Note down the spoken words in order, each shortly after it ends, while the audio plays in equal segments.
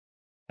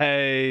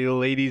Hey,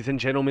 ladies and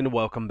gentlemen,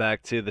 welcome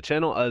back to the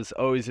channel. As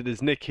always, it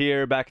is Nick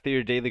here, back with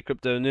your daily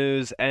crypto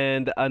news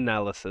and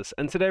analysis.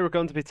 And today we're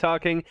going to be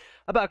talking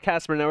about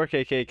Casper Network,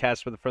 aka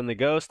Casper the Friendly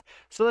Ghost.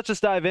 So let's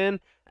just dive in,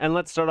 and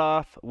let's start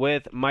off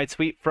with my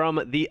tweet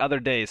from the other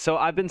day. So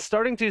I've been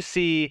starting to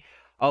see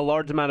a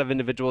large amount of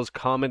individuals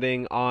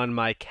commenting on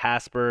my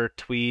Casper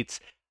tweets,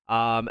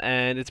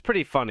 and it's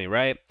pretty funny,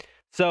 right?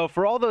 So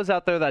for all those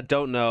out there that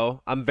don't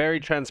know, I'm very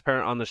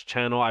transparent on this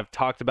channel. I've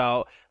talked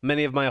about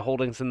many of my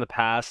holdings in the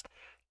past.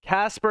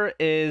 Casper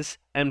is,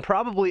 and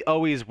probably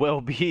always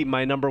will be,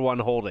 my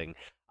 #1 holding,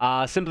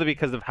 simply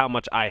because of how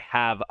much I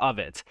have of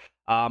it.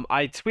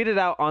 I tweeted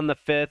out on the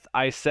 5th,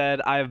 I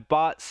said, I've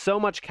bought so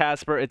much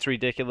Casper, it's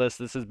ridiculous.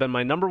 This has been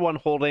my #1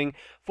 holding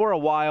for a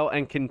while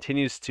and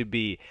continues to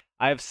be.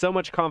 I have so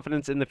much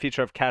confidence in the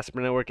future of Casper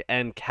Network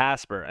and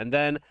Casper. And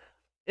then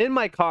in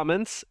my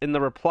comments, in the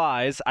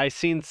replies, I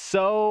seen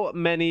so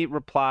many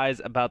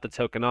replies about the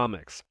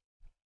tokenomics.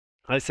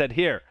 I said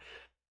here,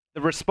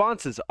 the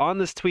responses on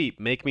this tweet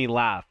make me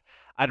laugh.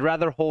 I'd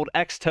rather hold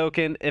X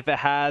token if it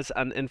has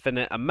an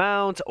infinite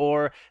amount,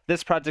 or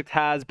this project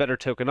has better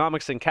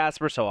tokenomics than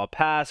Casper, so I'll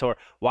pass, or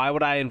why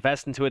would I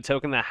invest into a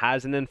token that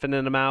has an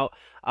infinite amount?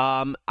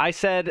 I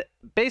said,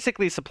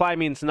 basically, supply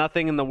means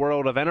nothing in the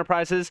world of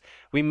enterprises.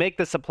 We make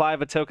the supply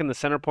of a token the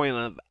center point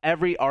of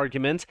every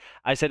argument.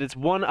 I said it's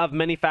one of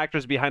many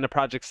factors behind a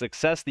project's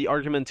success. The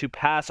argument to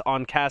pass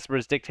on Casper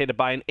is dictated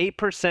by an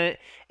 8%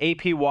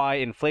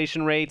 APY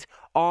inflation rate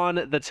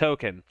on the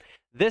token.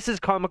 This is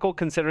comical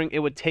considering it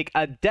would take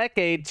a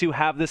decade to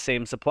have the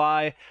same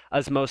supply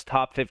as most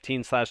top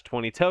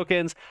 15/20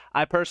 tokens.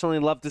 I personally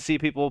love to see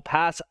people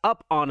pass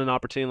up on an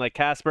opportunity like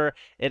Casper.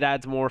 It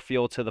adds more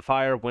fuel to the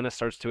fire when it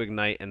starts to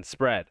ignite and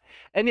spread.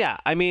 And yeah,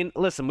 I mean,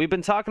 listen, we've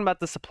been talking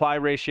about the supply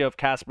ratio of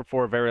Casper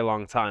for a very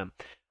long time.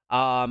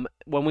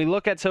 When we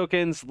look at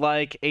tokens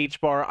like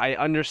HBAR, I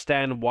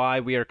understand why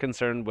we are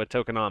concerned with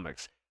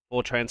tokenomics.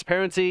 Full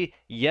transparency,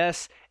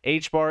 yes,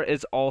 HBAR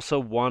is also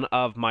one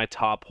of my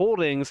top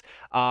holdings.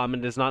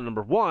 It is not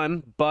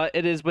 #1, but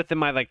it is within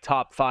my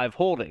top 5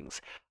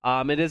 holdings.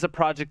 It is a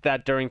project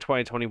that during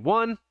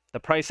 2021, the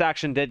price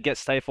action did get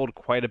stifled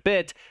quite a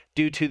bit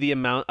due to the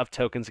amount of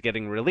tokens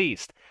getting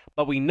released.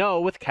 But we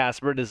know with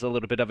Casper, it is a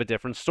little bit of a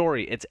different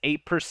story. It's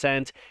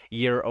 8%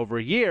 year over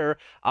year.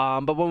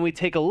 But when we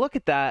take a look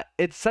at that,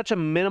 it's such a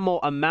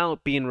minimal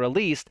amount being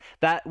released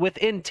that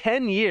within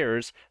 10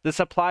 years, the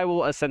supply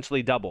will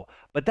essentially double.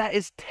 But that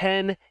is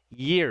 10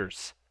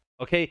 years.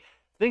 Okay?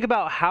 Think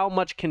about how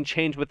much can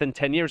change within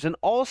 10 years. And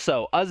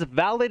also, as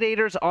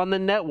validators on the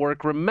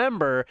network,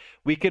 remember,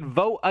 we could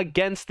vote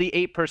against the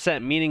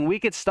 8%, meaning we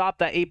could stop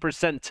that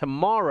 8%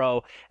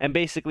 tomorrow and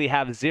basically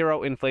have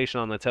zero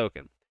inflation on the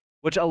token,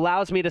 which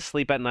allows me to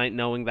sleep at night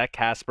knowing that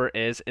Casper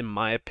is, in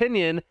my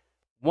opinion,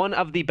 one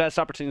of the best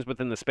opportunities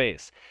within the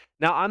space.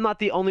 Now, I'm not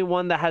the only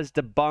one that has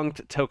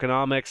debunked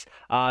tokenomics.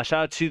 Shout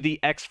out to the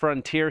X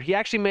Frontier. He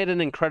actually made an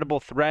incredible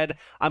thread.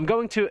 I'm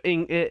going to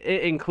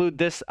include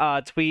this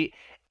tweet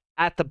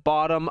at the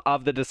bottom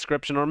of the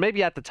description, or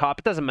maybe at the top,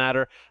 it doesn't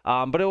matter,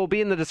 but it will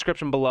be in the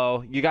description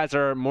below. You guys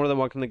are more than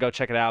welcome to go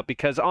check it out,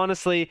 because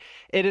honestly,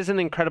 it is an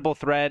incredible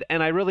thread,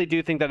 and I really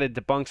do think that it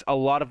debunks a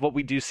lot of what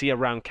we do see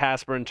around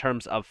Casper in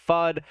terms of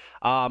FUD.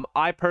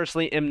 I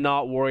personally am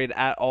not worried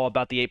at all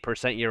about the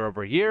 8% year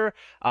over year.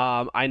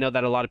 I know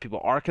that a lot of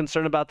people are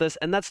concerned about this,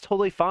 and that's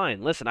totally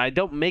fine. Listen, I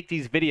don't make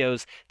these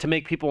videos to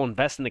make people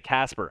invest in the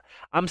Casper.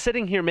 I'm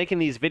sitting here making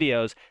these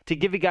videos to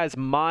give you guys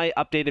my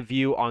updated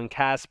view on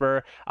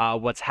Casper,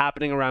 what's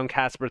happening around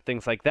Casper,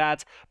 things like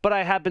that. But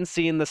I have been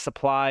seeing the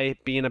supply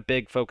being a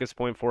big focus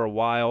point for a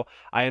while.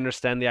 I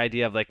understand the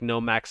idea of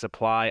no max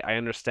supply. I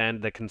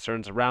understand the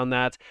concerns around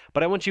that.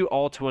 But I want you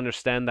all to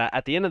understand that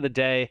at the end of the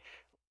day,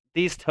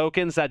 these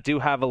tokens that do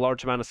have a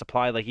large amount of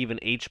supply, like even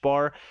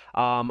HBAR,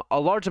 a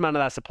large amount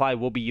of that supply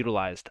will be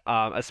utilized,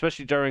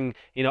 especially during,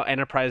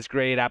 enterprise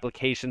grade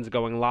applications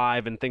going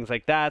live and things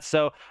like that.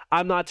 So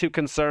I'm not too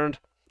concerned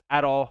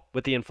at all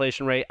with the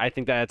inflation rate. I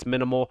think that it's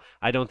minimal.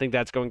 I don't think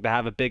that's going to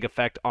have a big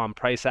effect on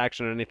price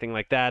action or anything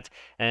like that.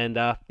 And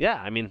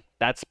yeah, I mean,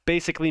 that's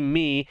basically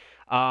me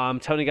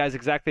telling you guys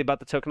exactly about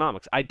the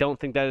tokenomics. I don't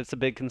think that it's a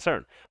big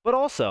concern. But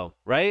also,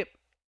 right,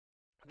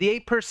 the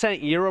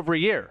 8% year over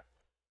year,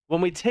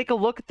 when we take a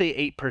look at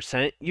the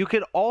 8%, you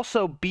could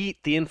also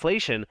beat the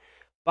inflation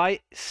by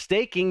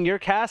staking your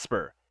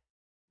Casper.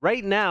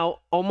 Right now,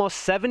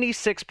 almost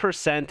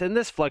 76%, and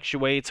this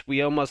fluctuates.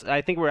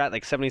 I think we're at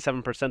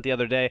 77% the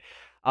other day.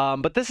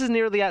 But this is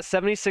nearly at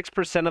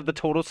 76% of the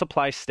total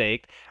supply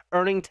staked,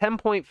 earning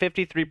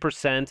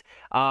 10.53%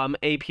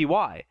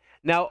 APY.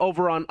 Now,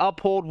 over on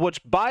Uphold,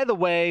 which, by the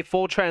way,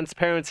 full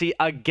transparency,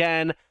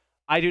 again,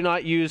 I do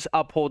not use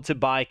Uphold to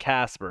buy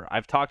Casper.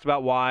 I've talked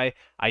about why.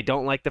 I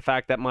don't like the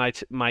fact that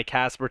my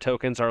Casper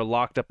tokens are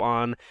locked up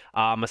on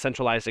a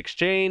centralized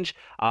exchange.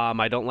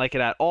 I don't like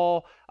it at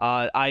all.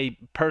 I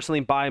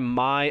personally buy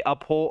my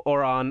Uphold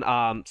or on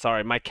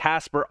my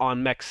Casper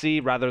on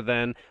MEXC rather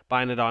than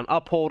buying it on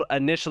Uphold.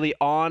 Initially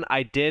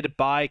I did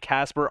buy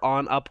Casper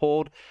on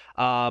Uphold,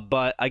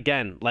 but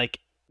again,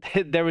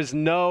 there was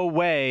no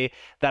way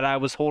that I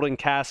was holding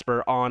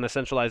Casper on a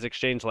centralized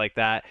exchange like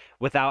that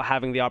without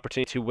having the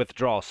opportunity to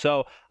withdraw.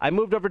 So I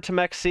moved over to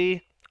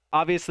MEXC.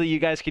 Obviously, you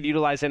guys could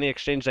utilize any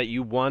exchange that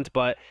you want,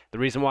 but the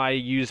reason why I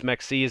use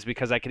MEXC is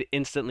because I could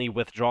instantly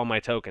withdraw my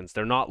tokens.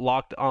 They're not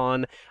locked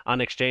on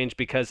exchange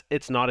because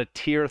it's not a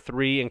tier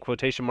 3 in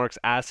quotation marks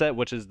asset,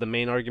 which is the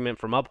main argument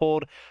from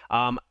Uphold.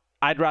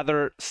 I'd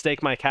rather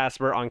stake my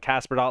Casper on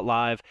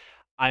Casper.live.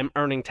 I'm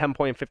earning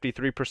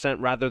 10.53%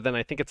 rather than,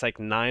 I think it's like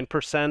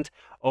 9%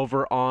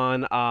 over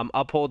on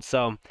Uphold.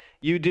 So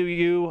you do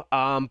you,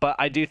 but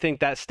I do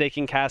think that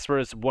staking Casper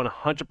is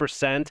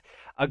 100%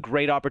 a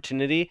great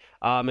opportunity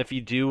if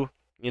you do,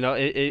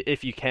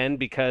 if you can,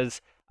 because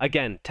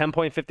again,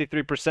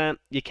 10.53%,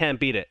 you can't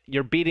beat it.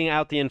 You're beating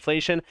out the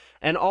inflation.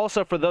 And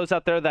also for those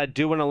out there that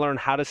do want to learn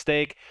how to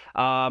stake,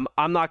 I'm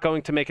not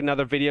going to make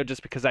another video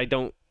just because I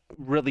don't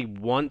really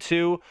want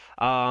to,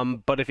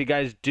 but if you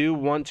guys do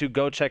want to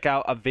go check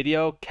out a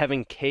video,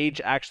 Kevin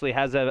Cage actually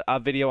has a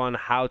video on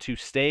how to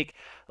stake.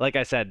 Like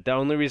I said, the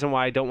only reason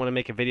why I don't want to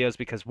make a video is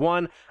because,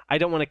 one, I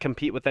don't want to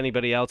compete with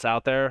anybody else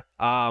out there,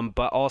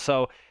 but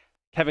also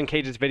Kevin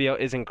Cage's video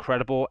is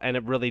incredible, and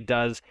it really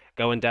does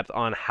go in depth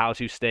on how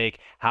to stake,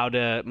 how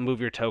to move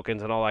your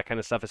tokens, and all that kind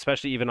of stuff,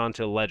 especially even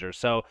onto Ledger.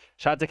 So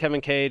shout out to Kevin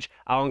Cage.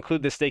 I'll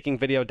include the staking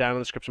video down in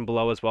the description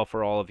below as well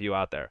for all of you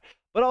out there.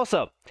 But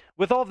also,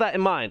 with all of that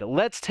in mind,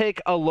 let's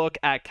take a look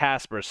at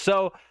Casper.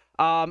 So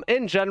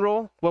in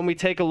general, when we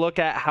take a look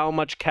at how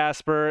much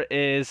Casper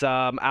is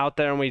out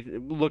there, and we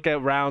look at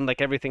around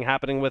like everything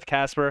happening with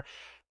Casper,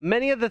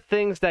 many of the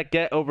things that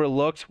get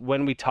overlooked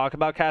when we talk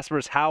about Casper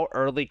is how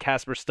early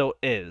Casper still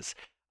is.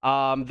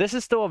 This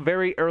is still a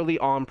very early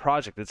on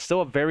project. It's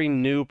still a very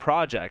new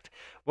project.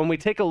 When we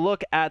take a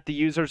look at the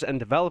users and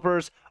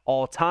developers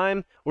all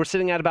time, we're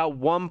sitting at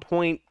about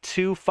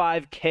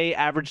 1.25K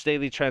average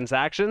daily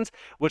transactions,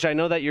 which I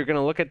know that you're going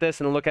to look at this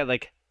and look at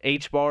like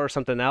HBAR or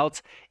something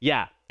else.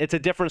 Yeah, it's a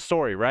different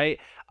story, right?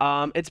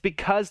 It's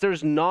because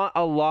there's not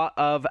a lot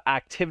of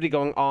activity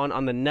going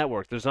on the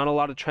network. There's not a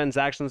lot of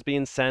transactions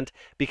being sent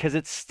because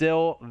it's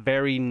still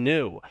very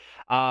new.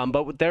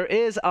 But there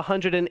is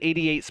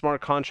 188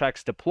 smart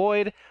contracts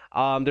deployed.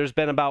 There's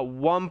been about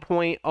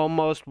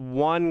almost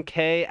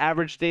 1K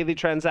average daily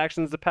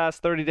transactions the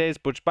past 30 days,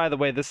 which, by the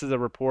way, this is a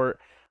report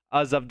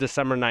as of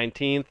December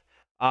 19th.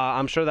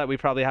 I'm sure that we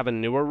probably have a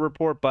newer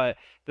report, but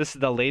this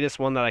is the latest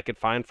one that I could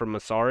find from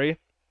Masari.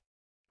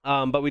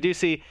 But we do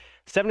see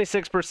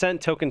 76%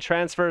 token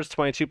transfers,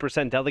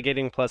 22%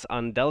 delegating plus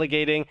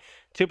undelegating,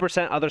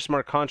 2% other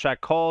smart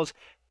contract calls,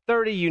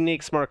 30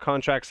 unique smart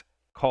contracts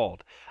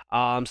called.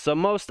 So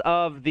most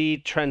of the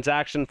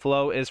transaction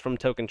flow is from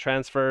token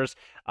transfers.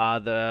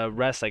 The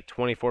rest, like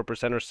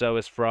 24% or so,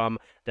 is from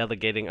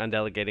delegating,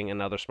 undelegating,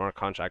 and other smart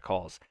contract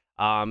calls.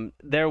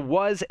 There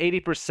was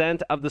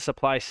 80% of the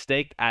supply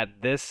staked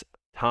at this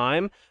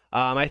time.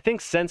 I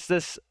think since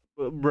this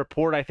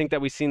report, I think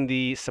that we've seen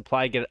the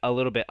supply get a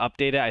little bit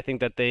updated. I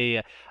think that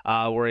they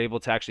were able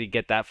to actually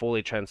get that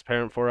fully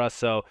transparent for us.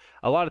 So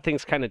a lot of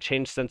things kind of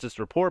changed since this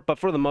report, but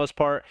for the most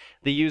part,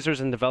 the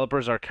users and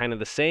developers are kind of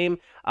the same.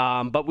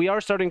 But we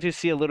are starting to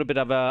see a little bit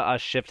of a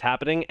shift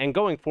happening. And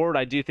going forward,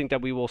 I do think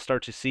that we will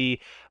start to see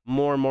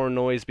more and more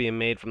noise being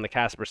made from the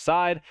Casper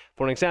side.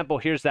 For an example,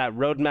 here's that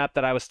roadmap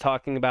that I was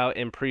talking about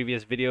in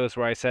previous videos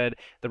where I said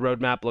the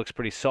roadmap looks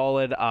pretty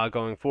solid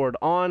going forward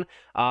on.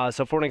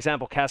 So for an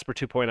example, Casper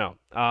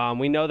 2.0.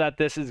 We know that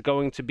this is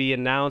going to be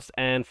announced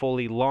and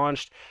fully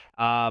launched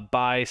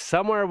by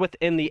somewhere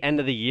within the end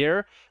of the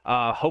year,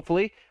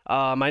 hopefully.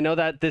 I know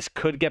that this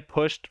could get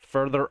pushed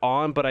further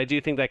on, but I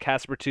do think that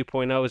Casper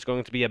 2.0 is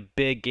going to be a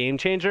big game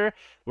changer.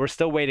 We're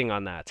still waiting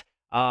on that.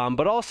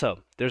 But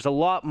also, there's a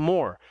lot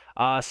more.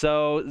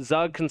 So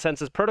Zug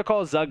Consensus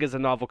Protocol. Zug is a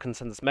novel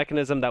consensus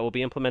mechanism that will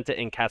be implemented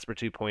in Casper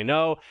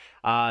 2.0.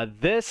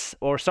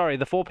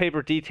 The full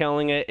paper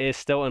detailing it is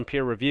still in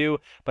peer review,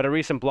 but a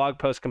recent blog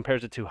post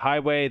compares it to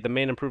Highway. The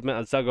main improvement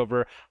of Zug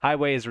over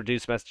Highway is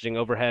reduced messaging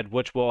overhead,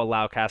 which will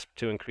allow Casper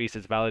to increase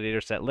its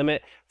validator set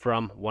limit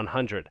from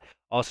 100.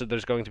 Also,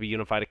 there's going to be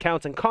unified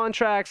accounts and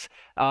contracts.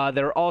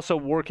 They're also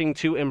working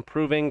to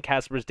improving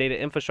Casper's data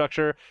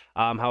infrastructure.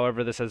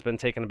 However, this has been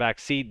taken a back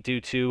seat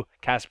due to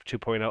Casper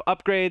 2.0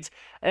 upgrades.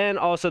 And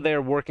also, they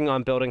are working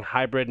on building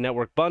hybrid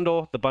network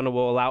bundle. The bundle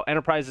will allow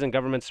enterprises and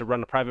governments to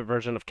run a private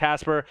version of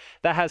Casper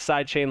that has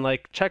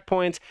sidechain-like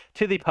checkpoints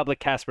to the public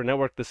Casper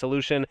network. The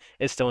solution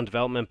is still in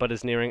development, but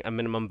is nearing a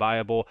minimum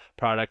viable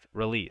product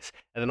release.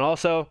 And then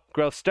also,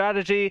 growth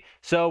strategy.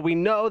 So we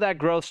know that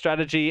growth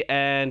strategy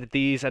and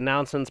these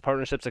announcements,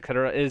 partnerships,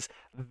 etc., is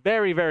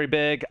very, very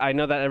big. I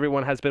know that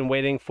everyone has been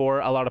waiting for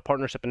a lot of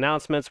partnership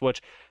announcements,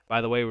 which, by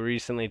the way, we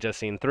recently just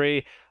seen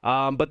 3.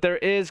 But there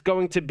is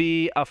going to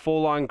be a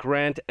full-on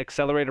grant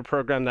accelerator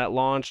program that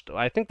launched.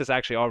 I think this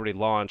actually already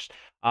launched.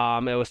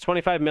 It was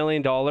 $25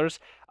 million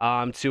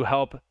to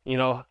help,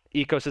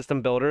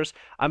 ecosystem builders.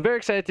 I'm very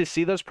excited to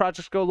see those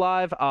projects go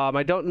live.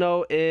 I don't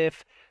know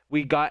if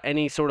we got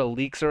any sort of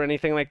leaks or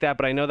anything like that,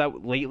 but I know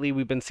that lately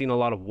we've been seeing a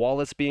lot of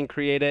wallets being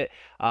created.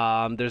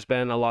 There's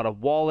been a lot of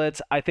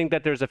wallets. I think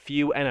that there's a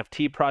few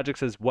NFT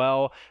projects as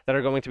well that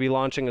are going to be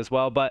launching as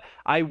well, but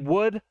I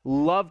would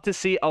love to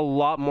see a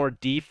lot more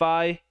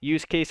DeFi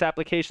use case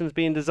applications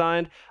being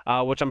designed,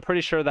 which I'm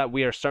pretty sure that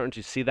we are starting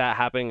to see that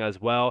happening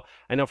as well.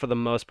 I know for the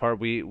most part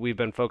we've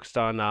been focused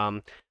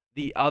on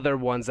the other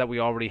ones that we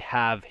already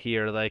have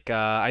here. Like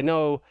I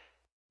know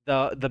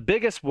the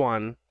biggest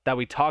one that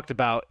we talked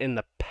about in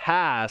the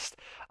past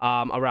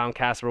around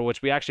Casper,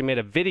 which we actually made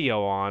a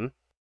video on,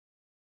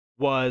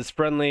 was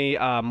Friendly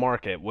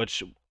Market,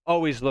 which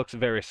always looks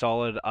very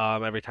solid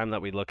every time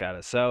that we look at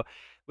it. So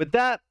with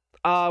that,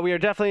 we are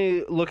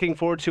definitely looking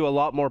forward to a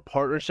lot more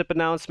partnership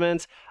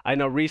announcements. I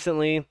know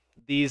recently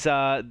these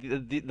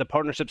the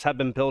partnerships have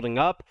been building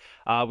up.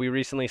 We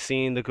recently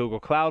seen the Google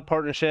Cloud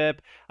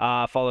partnership,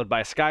 followed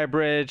by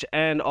Skybridge,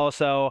 and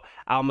also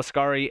Al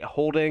Mascari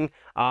Holding,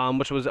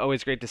 which was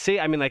always great to see.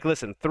 I mean, like,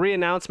 listen, 3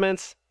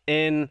 announcements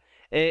in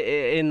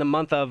the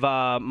month of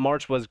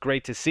March was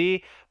great to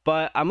see,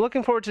 but I'm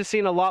looking forward to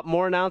seeing a lot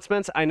more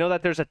announcements. I know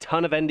that there's a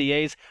ton of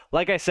NDAs.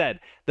 Like I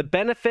said, the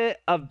benefit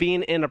of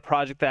being in a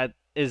project that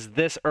is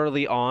this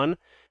early on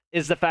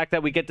is the fact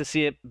that we get to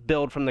see it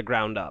build from the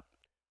ground up.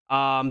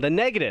 The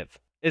negative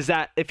is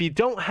that if you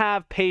don't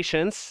have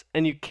patience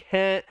and you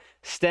can't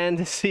stand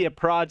to see a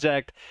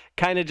project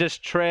kind of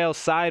just trail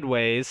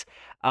sideways,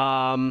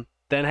 then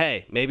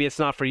hey, maybe it's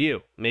not for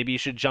you. Maybe you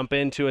should jump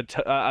into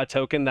a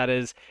token that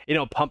is, you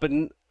know,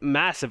 pumping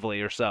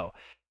massively or so,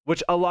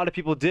 which a lot of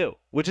people do,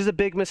 which is a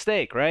big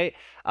mistake, right?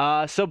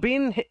 So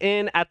being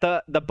in at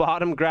the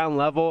bottom ground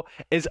level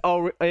is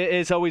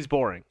always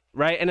boring,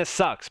 right? And it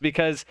sucks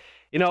because,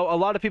 you know, a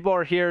lot of people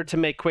are here to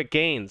make quick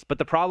gains, but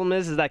the problem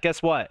is that,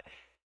 guess what?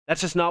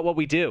 That's just not what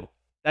we do.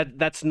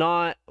 That's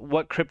not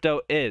what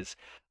crypto is.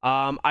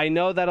 I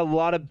know that a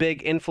lot of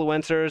big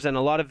influencers and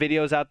a lot of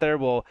videos out there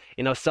will,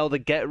 you know, sell the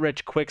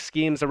get-rich-quick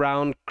schemes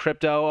around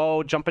crypto.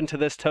 Oh, jump into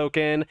this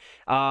token.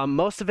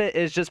 Most of it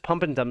is just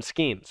pump and dump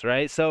schemes,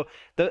 right? So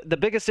the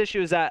biggest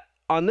issue is that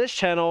on this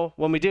channel,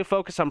 when we do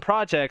focus on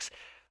projects,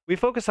 we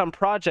focus on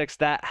projects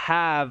that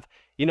have,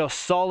 you know,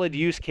 solid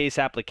use case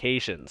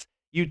applications,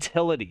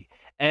 utility.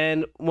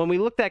 And when we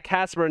looked at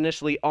Casper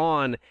initially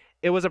on,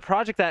 it was a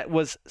project that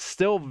was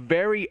still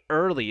very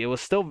early. It was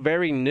still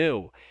very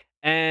new.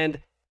 And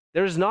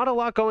there's not a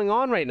lot going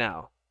on right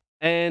now.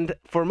 And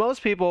for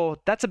most people,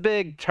 that's a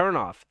big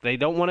turnoff. They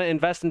don't want to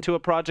invest into a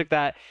project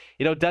that,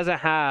 you know, doesn't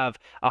have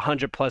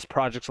 100+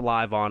 projects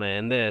live on it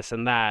and this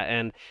and that.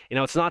 And, you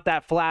know, it's not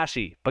that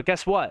flashy. But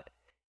guess what?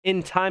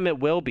 In time, it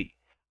will be.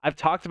 I've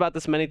talked about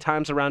this many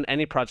times around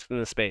any project in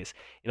the space.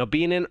 You know,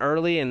 being in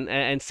early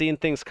and seeing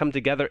things come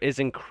together is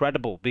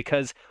incredible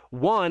because,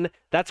 one,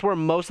 that's where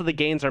most of the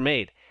gains are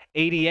made.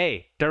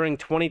 ADA during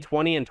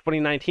 2020 and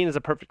 2019 is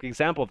a perfect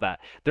example of that.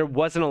 There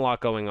wasn't a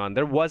lot going on.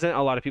 There wasn't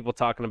a lot of people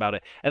talking about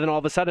it. And then all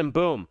of a sudden,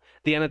 boom,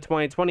 the end of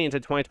 2020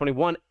 into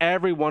 2021,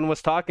 everyone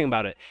was talking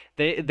about it.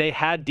 They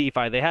had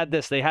DeFi, they had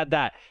this, they had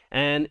that.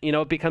 And, you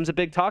know, it becomes a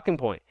big talking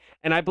point.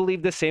 And I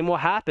believe the same will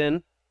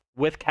happen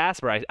with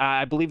Casper.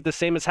 I believe the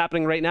same is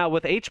happening right now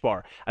with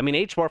HBAR. I mean,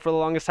 HBAR for the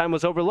longest time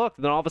was overlooked.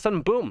 And then all of a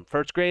sudden, boom,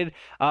 first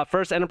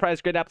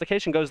enterprise grade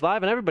application goes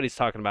live and everybody's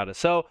talking about it.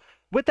 So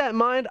with that in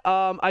mind,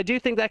 I do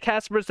think that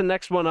Casper is the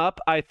next one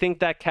up. I think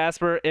that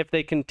Casper, if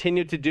they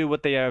continue to do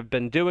what they have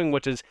been doing,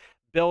 which is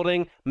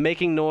building,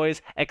 making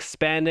noise,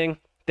 expanding,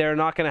 they're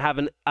not going to have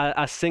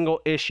a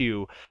single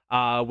issue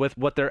with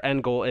what their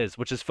end goal is,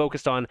 which is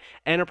focused on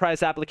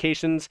enterprise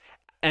applications,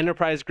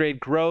 enterprise grade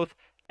growth,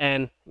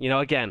 and, you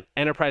know, again,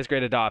 enterprise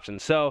grade adoption.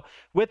 So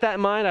with that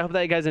in mind, I hope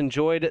that you guys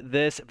enjoyed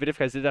this video. If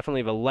you guys did,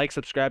 definitely leave a like,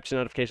 subscribe, to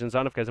notifications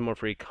on if you guys have more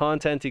free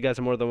content. You guys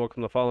are more than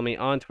welcome to follow me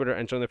on Twitter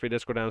and join the free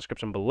Discord down in the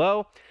description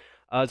below.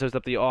 So it's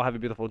up to you all. Have a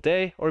beautiful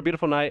day or a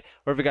beautiful night,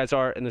 wherever you guys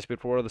are in this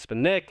beautiful world. This has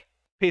been Nick.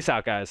 Peace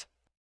out, guys.